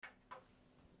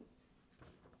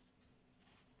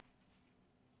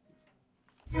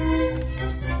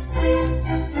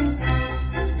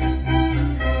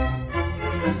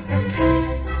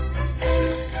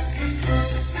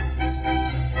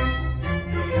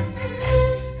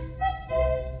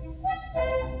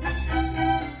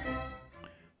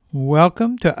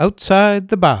Welcome to Outside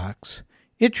the Box,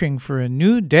 itching for a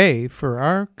new day for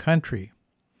our country.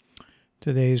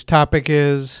 Today's topic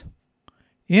is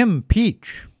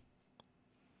Impeach.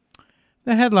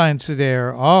 The headlines today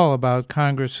are all about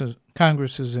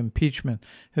Congress's impeachment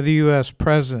of the U.S.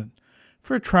 president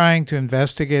for trying to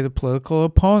investigate a political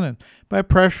opponent by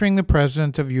pressuring the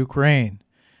president of Ukraine,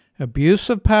 abuse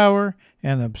of power,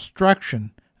 and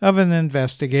obstruction of an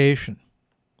investigation.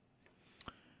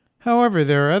 However,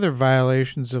 there are other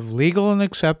violations of legal and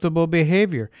acceptable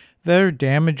behavior that are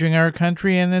damaging our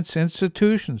country and its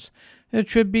institutions that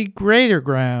should be greater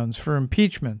grounds for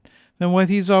impeachment than what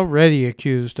he's already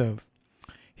accused of.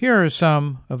 Here are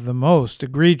some of the most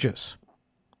egregious.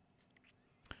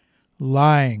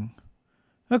 Lying.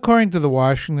 According to the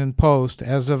Washington Post,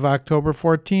 as of October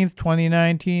 14,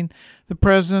 2019, the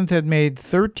president had made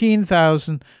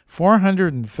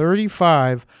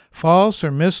 13,435 false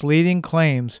or misleading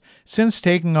claims since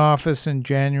taking office in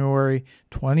January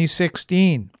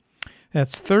 2016.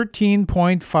 That's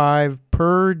 13.5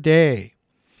 per day.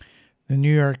 The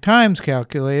New York Times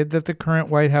calculated that the current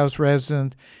White House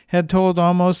resident had told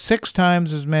almost 6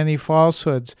 times as many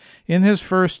falsehoods in his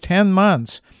first 10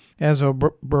 months as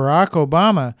Barack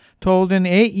Obama told in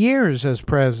 8 years as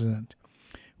president.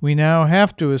 We now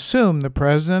have to assume the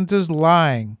president is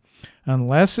lying,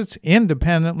 unless it's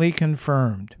independently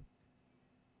confirmed.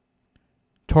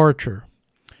 Torture.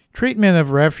 Treatment of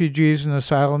refugees and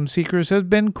asylum seekers has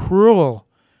been cruel,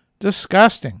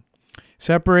 disgusting,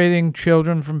 separating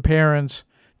children from parents,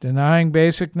 denying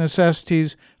basic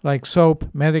necessities like soap,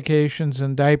 medications,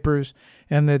 and diapers,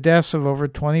 and the deaths of over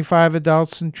 25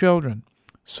 adults and children.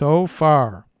 So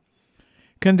far.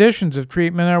 Conditions of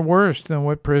treatment are worse than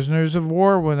what prisoners of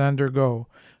war would undergo,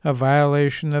 a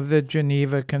violation of the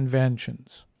Geneva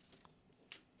Conventions.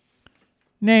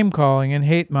 Name-calling and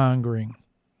hate-mongering.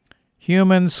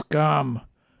 Human scum.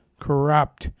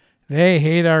 Corrupt. They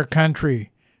hate our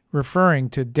country, referring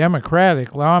to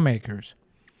Democratic lawmakers.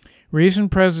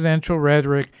 Recent presidential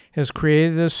rhetoric has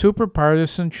created a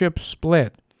super-partisanship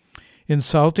split.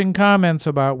 Insulting comments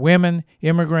about women,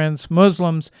 immigrants,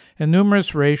 Muslims, and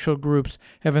numerous racial groups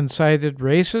have incited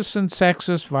racist and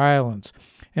sexist violence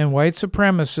and white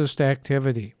supremacist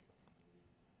activity.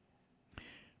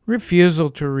 Refusal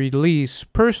to release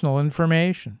personal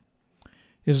information.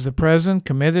 Is the president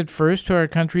committed first to our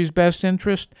country's best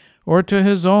interest or to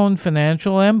his own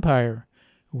financial empire?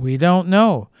 We don't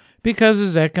know, because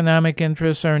his economic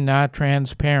interests are not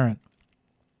transparent.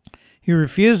 He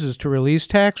refuses to release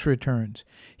tax returns.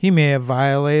 He may have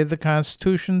violated the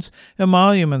Constitution's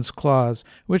Emoluments Clause,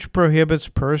 which prohibits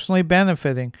personally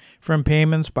benefiting from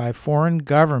payments by foreign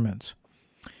governments.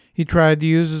 He tried to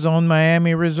use his own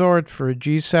Miami resort for a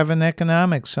G7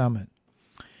 economic summit.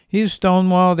 He's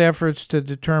stonewalled efforts to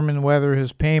determine whether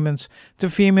his payments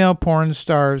to female porn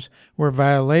stars were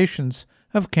violations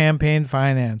of campaign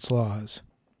finance laws.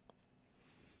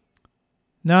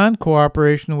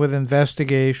 Non-cooperation with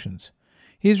investigations.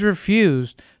 He's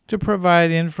refused to provide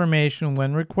information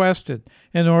when requested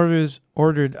and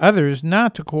ordered others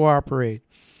not to cooperate,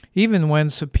 even when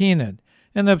subpoenaed,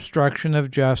 an obstruction of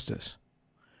justice.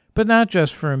 But not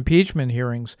just for impeachment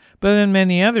hearings, but in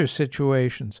many other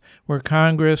situations where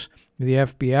Congress, the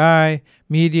FBI,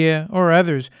 media, or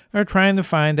others are trying to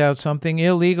find out something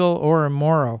illegal or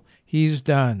immoral he's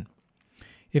done.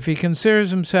 If he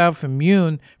considers himself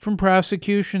immune from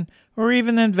prosecution or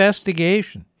even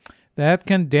investigation, that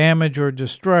can damage or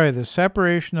destroy the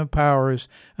separation of powers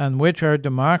on which our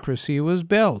democracy was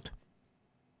built.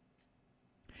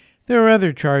 There are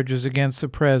other charges against the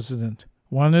president.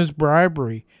 One is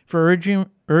bribery for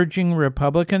urging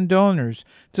Republican donors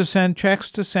to send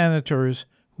checks to senators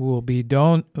who will be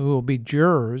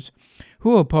jurors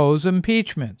who oppose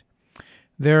impeachment.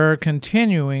 There are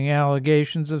continuing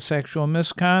allegations of sexual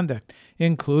misconduct,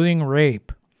 including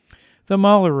rape. The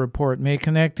Mueller report may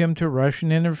connect him to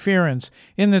Russian interference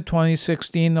in the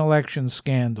 2016 election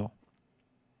scandal.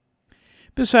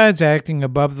 Besides acting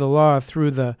above the law through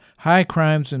the high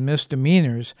crimes and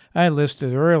misdemeanors I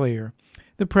listed earlier,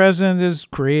 the president is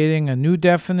creating a new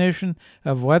definition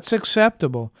of what's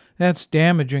acceptable that's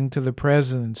damaging to the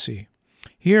presidency.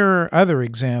 Here are other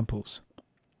examples.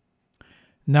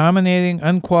 Nominating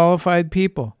unqualified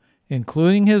people,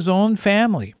 including his own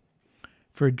family,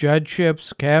 for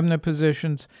judgeships, cabinet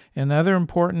positions, and other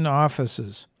important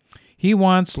offices. He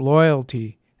wants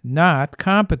loyalty, not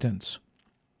competence.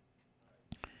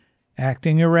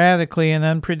 Acting erratically and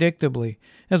unpredictably,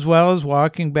 as well as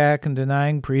walking back and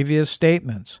denying previous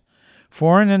statements.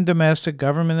 Foreign and domestic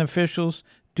government officials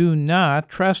do not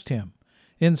trust him.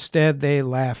 Instead, they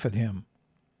laugh at him.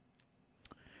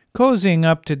 Cozying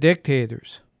up to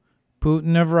dictators.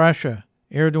 Putin of Russia,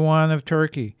 Erdogan of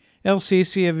Turkey,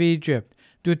 El-Sisi of Egypt,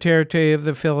 Duterte of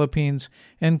the Philippines,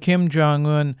 and Kim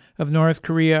Jong-un of North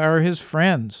Korea are his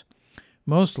friends.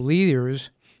 Most leaders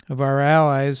of our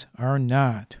allies are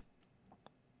not.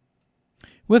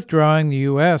 Withdrawing the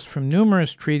U.S. from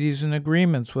numerous treaties and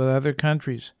agreements with other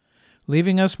countries,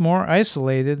 leaving us more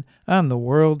isolated on the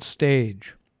world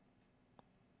stage.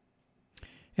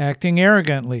 Acting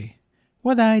arrogantly.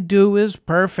 What I do is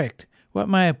perfect. What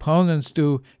my opponents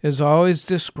do is always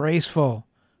disgraceful,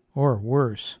 or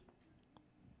worse.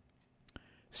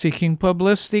 Seeking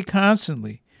publicity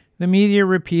constantly. The media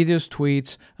repeat his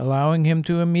tweets, allowing him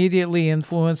to immediately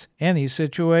influence any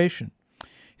situation.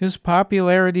 His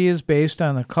popularity is based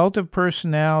on a cult of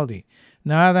personality,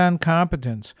 not on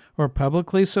competence or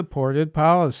publicly supported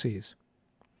policies.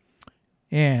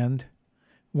 And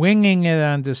winging it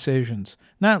on decisions,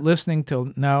 not listening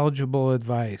to knowledgeable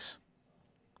advice.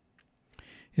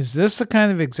 Is this the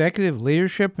kind of executive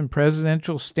leadership and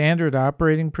presidential standard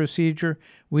operating procedure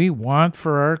we want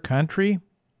for our country?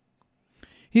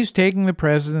 He's taking the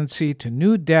presidency to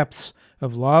new depths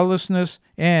of lawlessness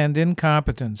and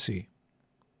incompetency.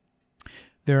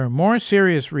 There are more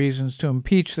serious reasons to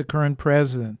impeach the current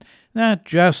president, not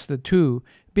just the two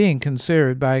being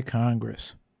considered by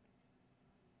Congress.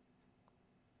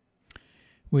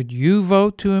 Would you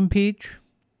vote to impeach?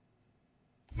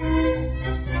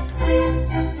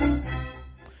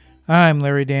 I'm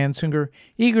Larry Dansinger,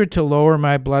 eager to lower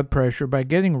my blood pressure by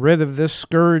getting rid of this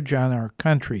scourge on our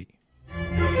country.